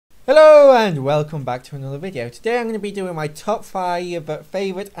Hello and welcome back to another video. Today I'm going to be doing my top 5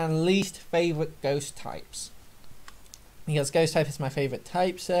 favourite and least favourite ghost types. Because ghost type is my favourite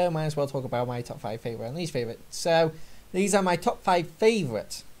type, so might as well talk about my top 5 favourite and least favourite. So these are my top 5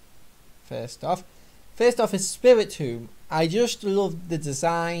 favourite. First off is Spiritomb. I just love the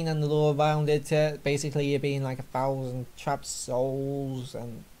design and the lore around it. Basically it being like 1,000 trapped souls,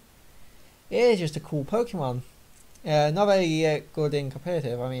 and it is just a cool Pokemon. Not very good in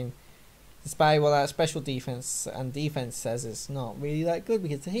competitive. I mean, despite what that special defense and defense says, it's not really that good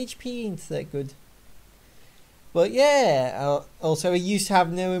because the HP ain't that good. But yeah, also it used to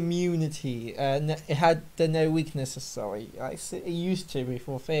have no immunity. It had the no weaknesses. Sorry, like it used to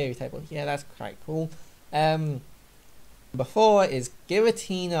before Fairy type. But yeah, that's quite cool. Number 4 is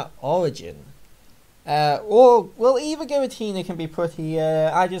Giratina Origin. Or well, either Giratina can be pretty.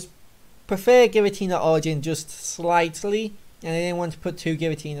 I just prefer Giratina Origin just slightly, and I didn't want to put 2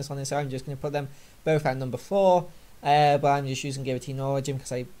 Giratinas on it, so I'm just going to put them both at number 4. But I'm just using Giratina Origin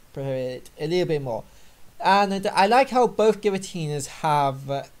because I prefer it a little bit more. And I like how both Giratinas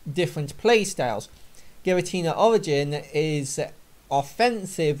have different play styles. Giratina Origin is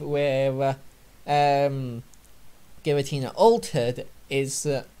offensive, where Giratina Altered is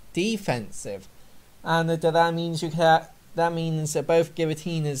defensive, and that means that both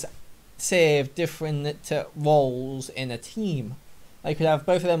Giratinas serve different roles in a team. I could have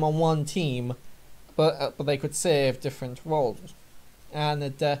both of them on one team, but they could serve different roles.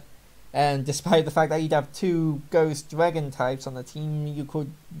 And despite the fact that you'd have 2 Ghost Dragon types on the team, you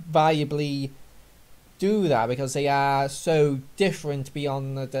could viably do that because they are so different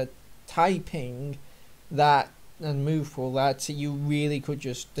beyond the typing that and move pool that you really could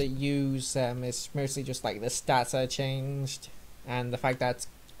just use them. It's mostly just like the stats are changed, and the fact that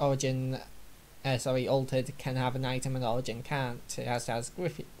Altered can have an item and Origin can't. It has to have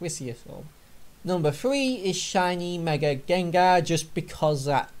Glycerol. Number 3 is Shiny Mega Gengar, just because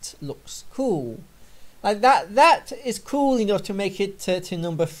that looks cool. Like that is cool enough to make it to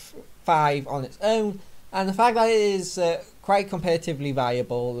number 5 on its own, and the fact that it is quite competitively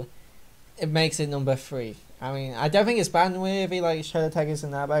viable, it makes it number 3. I mean, I don't think it's ban-worthy like Shadow Tag is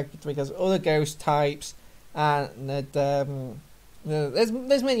in that bag, because other ghost types and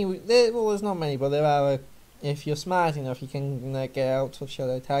there's many. Well, there's not many, but there are. If you're smart enough, you can get out of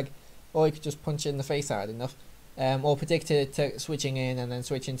Shadow Tag, or you could just punch it in the face hard enough, or predict it to switching in and then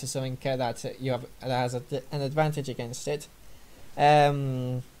switch into something that you have that has an advantage against it.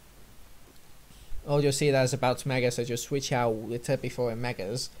 Or you'll see that it's about to mega, so just switch out it before it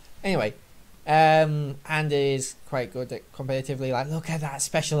megas. Anyway, and it is quite good at competitively. Like, look at that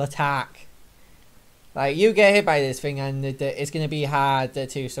special attack. Like, you get hit by this thing and it's going to be hard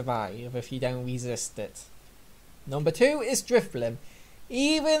to survive if you don't resist it. Number 2 is Drifblim.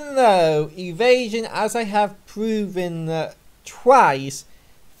 Even though evasion, as I have proven twice,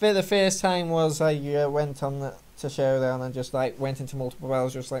 for the first time was I went on to Showdown and just like went into multiple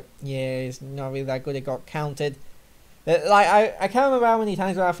battles, just like, yeah, it's not really that good, it got counted. Like, I can't remember how many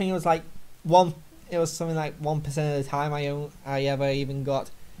times, but I think it was like it was something like 1% of the time I ever even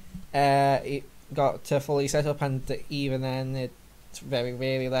got to fully set up, and even then it very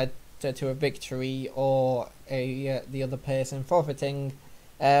rarely led to a victory or the other person forfeiting.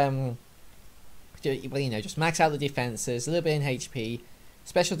 Well, you know, just max out the defenses, a little bit in HP,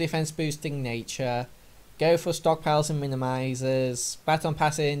 special defense boosting nature, go for stockpiles and minimizers, baton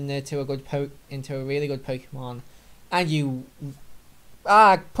pass into a really good Pokemon, and you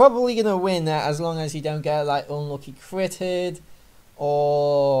are probably gonna win as long as you don't get like unlucky critted,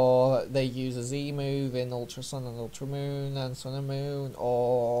 or they use a Z move in Ultra Sun and Ultra Moon and Sun and Moon,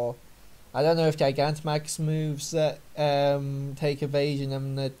 or I don't know if Gigantamax moves that take evasion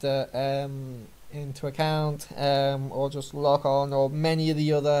and into account, or just lock on, or many of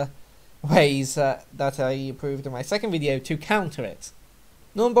the other ways that I proved in my second video to counter it.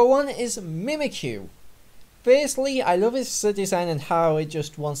 Number 1 is Mimikyu. Firstly, I love its design and how it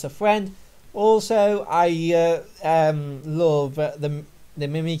just wants a friend. Also, I love the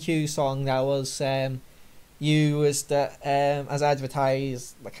Mimikyu song that was used as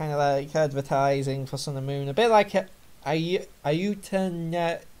advertised, kind of like advertising for Sun and Moon, a bit like Ayutan.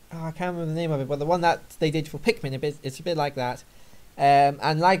 I can't remember the name of it, but the one that they did for Pikmin, it's a bit like that,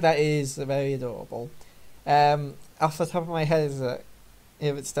 and like that is very adorable. Off the top of my head, is that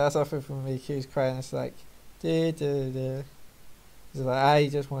if it starts off with Mimikyu's crying, it's like, it's like, I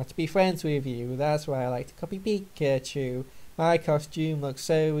just want to be friends with you. That's why I like to copy Pikachu. My costume looks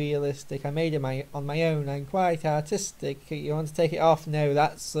so realistic. I made it on my own. I'm quite artistic. You want to take it off? No,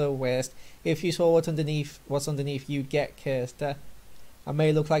 that's the worst. If you saw what's underneath, you'd get cursed. I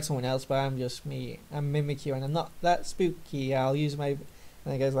may look like someone else, but I'm just me. I'm Mimikyu, and I'm not that spooky. I'll use my,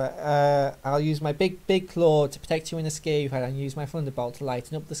 and it goes like, I'll use my big claw to protect you in a scary fight, and use my thunderbolt to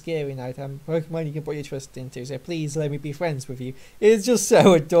lighten up the scary night. I'm Pokemon you can put your trust into, so please let me be friends with you. It's just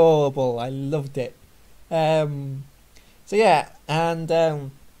so adorable. I loved it. So yeah,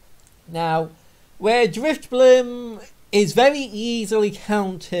 and now where Drifblim is very easily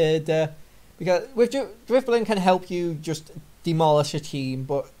countered, because with Drifblim can help you just demolish a team,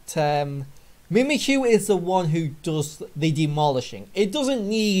 but Mimikyu is the one who does the demolishing. It doesn't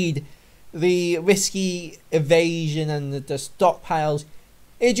need the risky evasion and the stockpiles.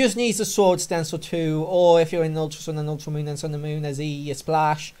 It just needs a Sword Stance or two, or if you're in Ultra Sun and Ultra Moon and Sun and Moon, as a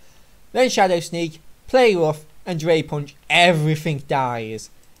Splash, then Shadow Sneak, Play Rough, and Drain Punch. Everything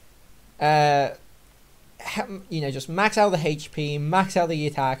dies. You know, just max out the HP, max out the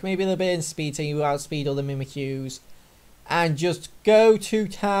attack, maybe a little bit in speed so you outspeed all the Mimikyus, and just go to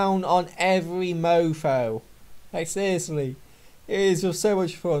town on every mofo. Like, seriously, it is just so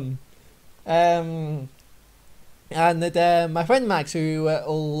much fun. And my friend Max, who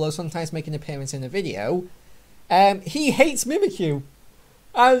will sometimes make an appearance in the video, he hates Mimikyu.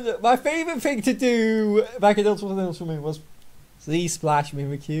 And my favourite thing to do back in Ultra Moon was Z-Splash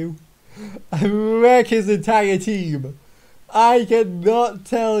Mimikyu and wreck his entire team. I cannot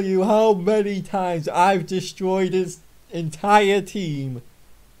tell you how many times I've destroyed his entire team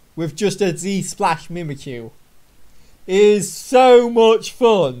with just a Z-Splash Mimikyu. It is so much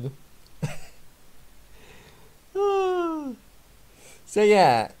fun. So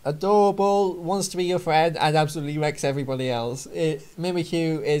yeah, adorable, wants to be your friend, and absolutely wrecks everybody else.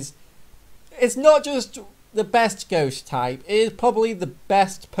 Mimikyu is... It's not just the best ghost type, it is probably the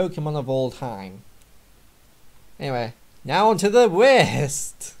best Pokemon of all time. Anyway, now on to the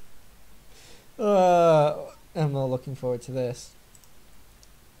worst. I'm not looking forward to this.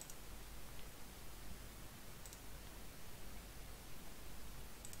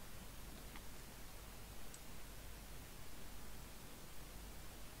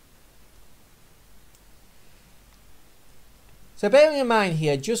 So bearing in mind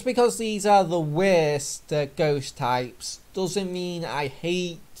here, just because these are the worst ghost types doesn't mean I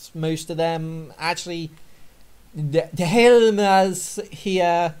hate most of them. Actually, the Helmas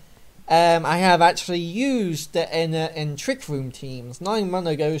here, I have actually used in Trick Room teams. Not in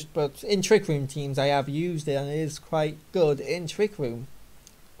Mono Ghost, but in Trick Room teams I have used it, and it is quite good in Trick Room.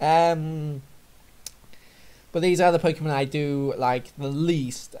 But these are the Pokemon I do like the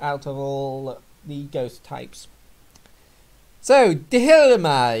least out of all the ghost types. So,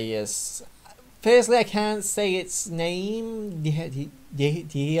 Dihilmas. Firstly, I can't say its name. Dihilmas.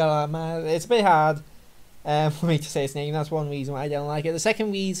 It's a bit hard for me to say its name. That's one reason why I don't like it. The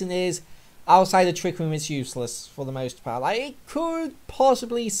second reason is, outside the Trick Room, it's useless for the most part. Like, it could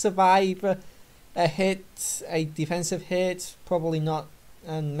possibly survive a hit, a defensive hit. Probably not.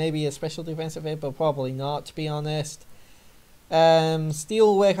 And maybe a special defensive hit, but probably not, to be honest.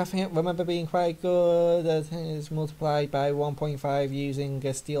 Steel Work, I think, remember being quite good. I think it's multiplied by 1.5 using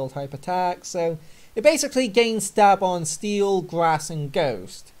a steel type attack. So it basically gains stab on steel, grass, and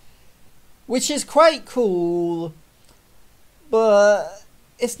ghost, which is quite cool. But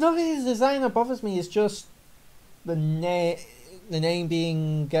it's not really the design that bothers me. It's just the name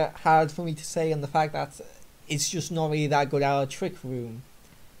being hard for me to say, and the fact that it's just not really that good out of Trick Room.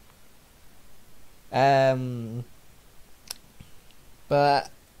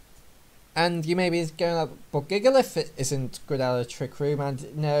 And you may be going up, but Gigalith isn't good out of Trick Room,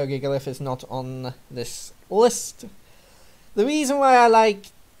 and no, Gigalith is not on this list. The reason why I like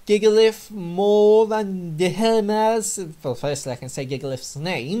Gigalith more than Dihilmas, well, firstly I can say Gigalith's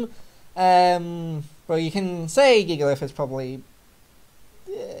name, but you can say Gigalith is probably,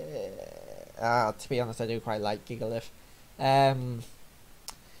 to be honest, I do quite like Gigalith.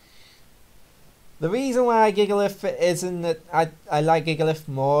 The reason why Gigalith isn't that I like Gigalith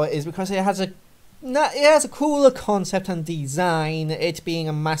more is because it has a cooler concept and design. It being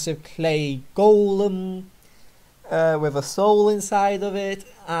a massive clay golem with a soul inside of it,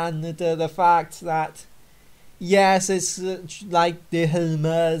 and the fact that yes, it's like the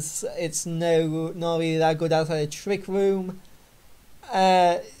Helmas. It's not really that good outside a Trick Room.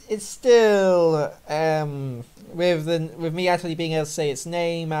 It's still with me actually being able to say its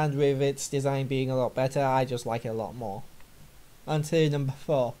name and with its design being a lot better, I just like it a lot more. On to number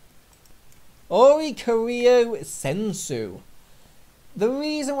 4. Oricorio Sensu. The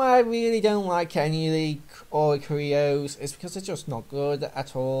reason why I really don't like any of the Oricorios is because it's just not good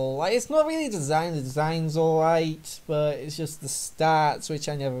at all. Like, it's not really designed, the design's alright, but it's just the stats, which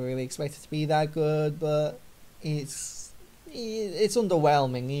I never really expected to be that good, but it's it's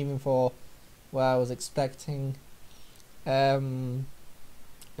underwhelming even for what I was expecting. And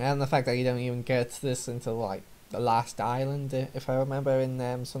the fact that you don't even get this until like the last island, if I remember, in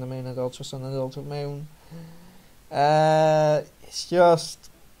Sun and Moon and Ultra Sun and Ultra Moon. It's just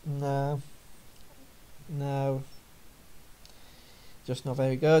no, just not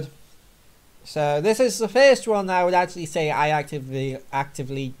very good. So this is the first one I would actually say I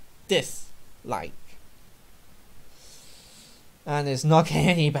actively dislike, and it's not getting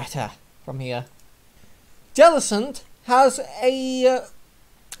any better from here. Jellicent has a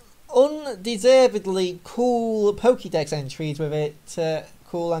undeservedly cool Pokédex entries with it,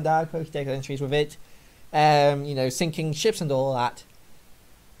 cool and dark Pokédex entries with it, you know, sinking ships and all that.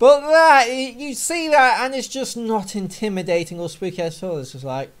 But that, you see that and it's just not intimidating or spooky at all. It's just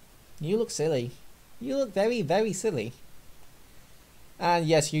like, you look silly. You look very, very silly. And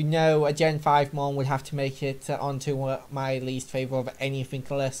yes, you know, a Gen 5 Mon would have to make it onto my least favourite of anything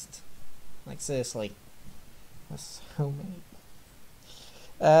list. Like, seriously. That's so many.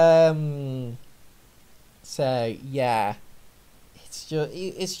 So, yeah.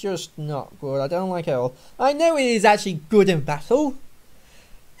 It's just not good. I don't like it at all. I know it is actually good in battle.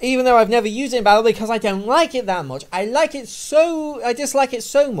 Even though I've never used it in battle because I don't like it that much. I dislike it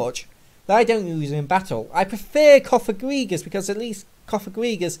so much that I don't use it in battle. I prefer Cofagrigus because at least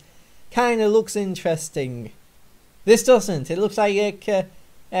Cofagrigus kind of looks interesting. This doesn't. It looks like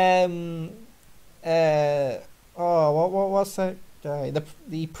what's that guy?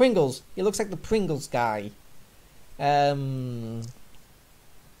 The Pringles. It looks like the Pringles guy. But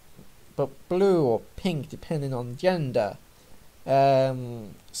blue or pink depending on gender.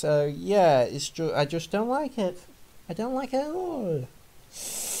 So yeah, I just don't like it. I don't like it at all.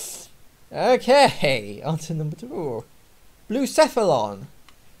 Okay, on to number 2. Bluecephalon.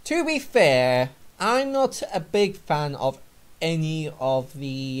 To be fair, I'm not a big fan of any of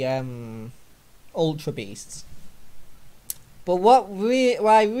the Ultra Beasts. But what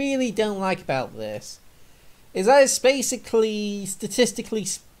I really don't like about this is that it's basically, statistically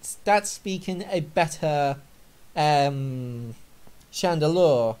speaking, a better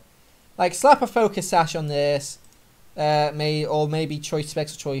Chandelure. Like, slap a Focus Sash on this, maybe Choice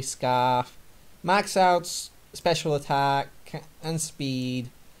Specs or Choice Scarf, max out special attack and speed,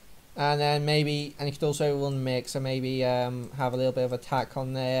 and then maybe, and you could also run mix, so maybe have a little bit of attack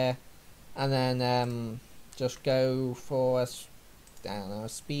on there, and then just go for a, I don't know, a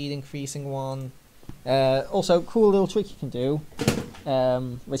speed increasing one. Also, cool little trick you can do,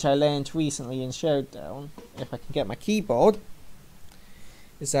 which I learned recently in Showdown, if I can get my keyboard,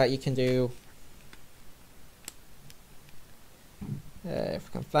 is that you can do, if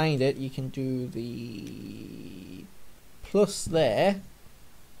I can find it, you can do the plus there,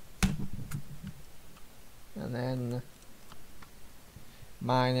 and then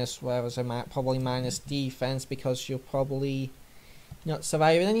minus whatever, so probably minus defense because you're probably not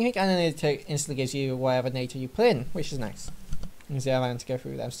surviving anything, and then it instantly gives you whatever nature you put in, which is nice. You see how I want to go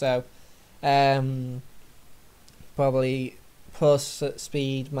through them. So, probably plus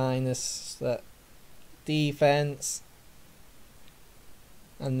speed minus defense,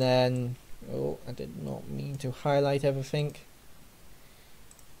 and then I did not mean to highlight everything.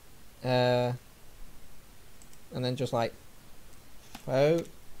 And then just like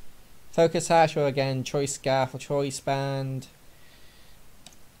Focus Sash, or again Choice Scarf or Choice Band.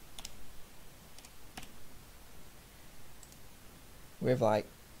 With like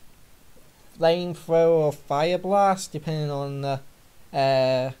Flamethrower or Fire Blast, depending on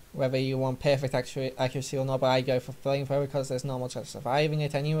whether you want perfect accuracy or not, but I go for Flamethrower because there's not much of surviving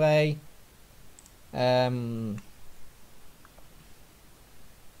it anyway.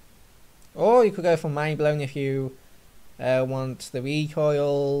 Or you could go for Mind Blown if you want the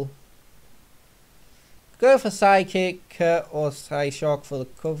recoil. Go for Psychic or Psyshock for the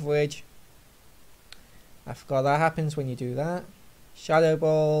coverage. I forgot that happens when you do that. Shadow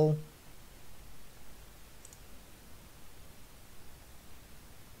Ball.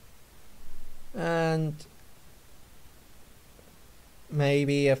 And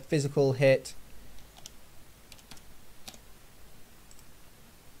maybe a physical hit.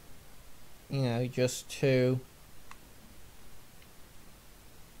 You know, just to,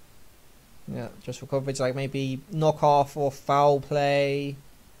 just for coverage, like maybe knock off or foul play,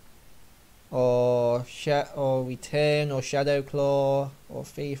 or return or shadow claw or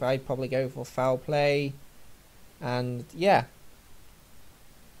thief. I'd probably go for foul play, and yeah,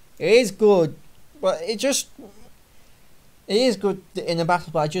 it is good, but it is good in a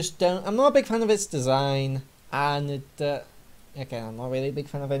battle. But I just don't. I'm not a big fan of its design, and again, I'm not really a big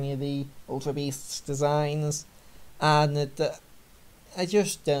fan of any of the Ultra Beasts designs. and I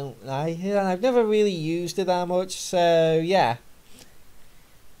just don't like it, and I've never really used it that much, so yeah.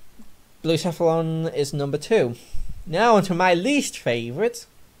 Blue Cephalon is number 2. Now onto my least favourite,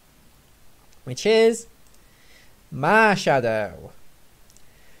 which is Marshadow.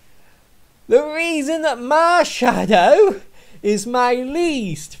 The reason that Marshadow is my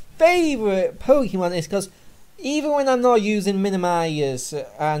least favourite Pokemon is because even when I'm not using Minimizers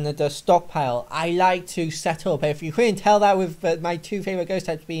and the stockpile, I like to set up. If you couldn't tell that with my 2 favourite ghost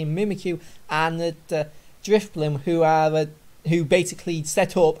types being Mimikyu and the Drifblim, who basically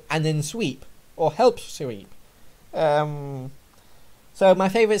set up and then sweep, or help sweep. So my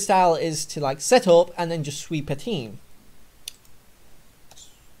favourite style is to like set up and then just sweep a team.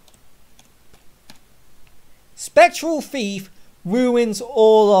 Spectral Thief ruins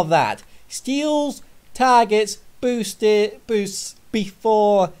all of that. Steals targets, boosts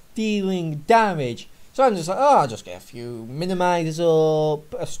before dealing damage. So I'm just like, oh, I'll just get a few minimizers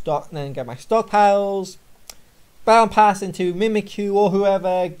up, a stock, and then get my stockpiles. Bound pass into Mimikyu or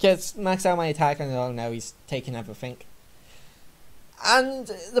whoever gets maxed out my attack, and oh no, he's taking everything.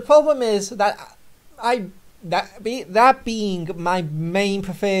 And the problem is that that being my main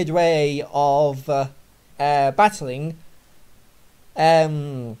preferred way of battling,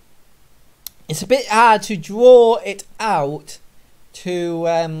 it's a bit hard to draw it out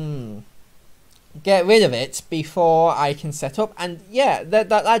to get rid of it before I can set up. And yeah,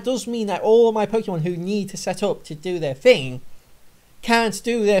 that does mean that all of my Pokemon who need to set up to do their thing can't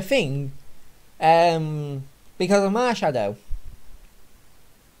do their thing because of Marshadow.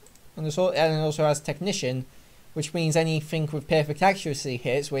 And also has Technician, which means anything with perfect accuracy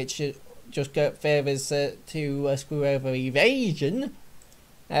hits, which just favours to screw over evasion.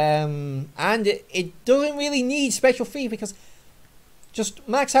 And it doesn't really need Spectral Thief, because just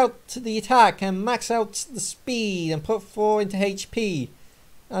max out the attack and max out the speed and put 4 into HP,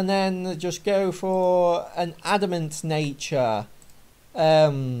 and then just go for an Adamant nature,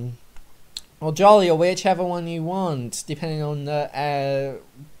 or Jolly, or whichever one you want, depending on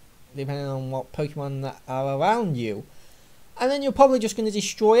what Pokemon are around you. And then you're probably just going to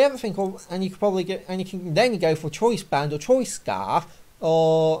destroy everything, and you can then go for Choice Band or Choice Scarf,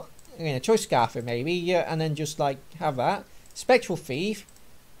 or Choice Scarf maybe, and then just like have that. Spectral Thief,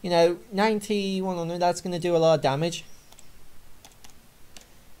 91 on it, that's going to do a lot of damage.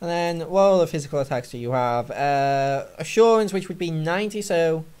 And then what other physical attacks do you have? Assurance, which would be 90,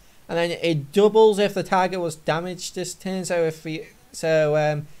 so, and then it doubles if the target was damaged this turn. So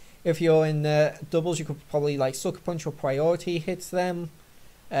if you're in doubles, you could probably like Sucker Punch or Priority hits them.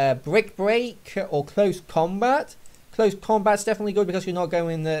 Brick Break or Close Combat. Close Combat's definitely good because you're not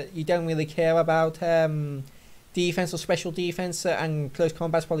going you don't really care about defense or special defense, and Close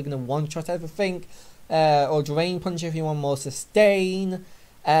Combat's probably going to one-shot everything. Or Drain Punch if you want more sustain.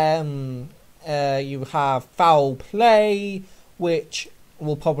 You have Foul Play, which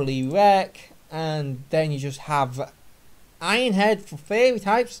will probably wreck, and then you just have Iron Head for fairy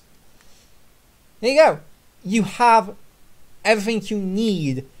types. There you go. You have everything you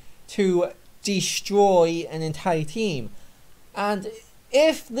need to destroy an entire team. And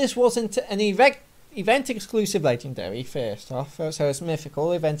if this wasn't an event exclusive legendary, first off, so it's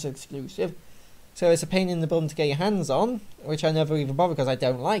mythical, event exclusive, so it's a pain in the bum to get your hands on, which I never even bother because I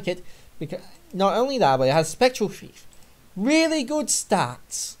don't like it. Because not only that, but it has Spectral Thief, really good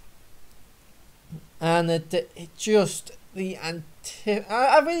stats, and it just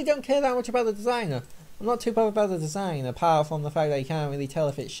I really don't care that much about the designer. I'm not too bothered about the design, apart from the fact that you can't really tell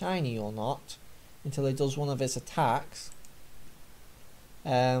if it's shiny or not until it does one of its attacks.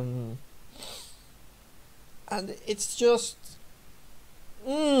 And it's just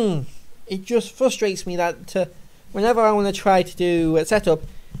it just frustrates me that whenever I want to try to do a setup,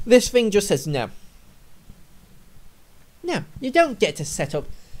 this thing just says no. No, you don't get to set up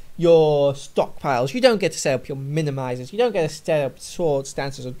your stockpiles, you don't get to set up your minimizers, you don't get to set up Swords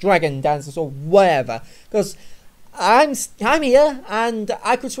Dancers or Dragon Dancers or whatever, because I'm here and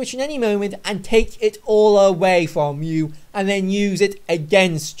I could switch in any moment and take it all away from you and then use it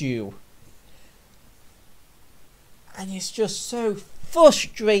against you. And it's just so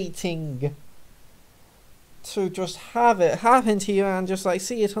frustrating to just have it happen to you and just like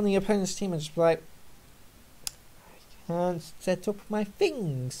see it on the opponent's team and just be like, I can't set up my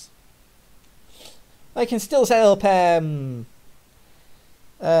things. I can still set up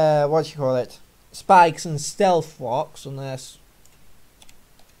what do you call it, spikes and stealth rocks, unless,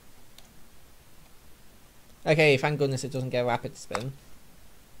 okay, thank goodness it doesn't get rapid spin.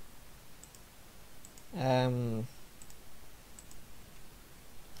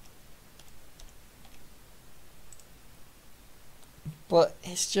 But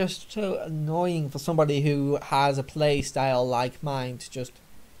it's just so annoying for somebody who has a play style like mine to just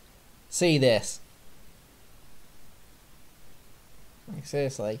see this. Like,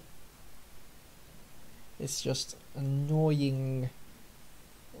 seriously. It's just annoying.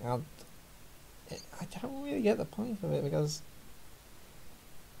 And I don't really get the point of it, because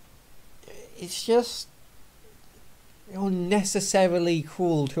it's just unnecessarily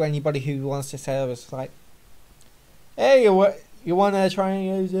cruel to anybody who wants to say it's like, hey, you want to try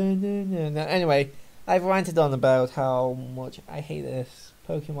and use it? Anyway, I've ranted on about how much I hate this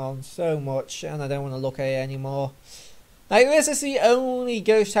Pokemon so much, and I don't want to look at it anymore. Like, this is the only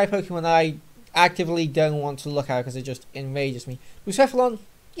ghost type Pokemon I actively don't want to look at because it just enrages me. Bucephalon,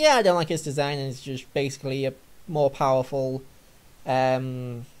 yeah, I don't like its design, and it's just basically a more powerful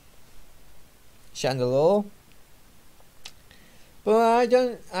Chandelure. But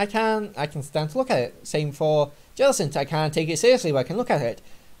I can stand to look at it. Same for Jellicent, I can't take it seriously, but I can look at it.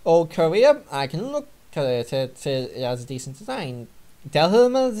 Old Korea, I can look at it, it has a decent design.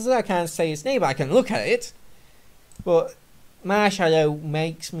 Delhurma, I can't say its name, but I can look at it. But Marshadow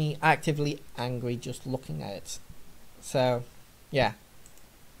makes me actively angry just looking at it. So, yeah.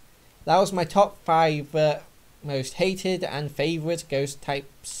 That was my top 5 most hated and favourite ghost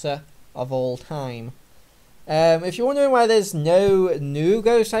types of all time. If you're wondering why there's no new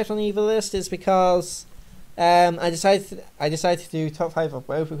ghost types on either list, it's because I decided to do top 5 of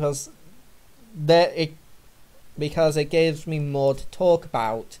both because it gives me more to talk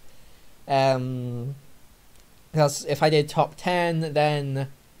about. Because if I did top 10, then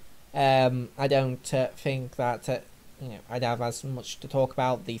I don't think that I'd have as much to talk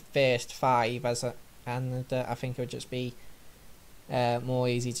about the first 5 and I think it would just be more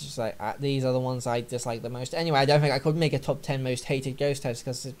easy to just like these are the ones I dislike the most. Anyway, I don't think I could make a top 10 most hated ghost types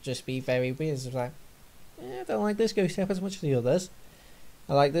because it'd just be very weird. It's like, I don't like this ghost type as much as the others.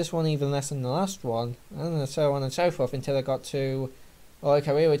 I like this one even less than the last one, and so on and so forth until I got to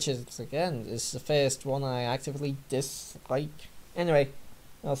Career, which is again is the first one I actively dislike. Anyway,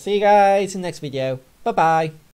 I'll see you guys in the next video. Bye bye.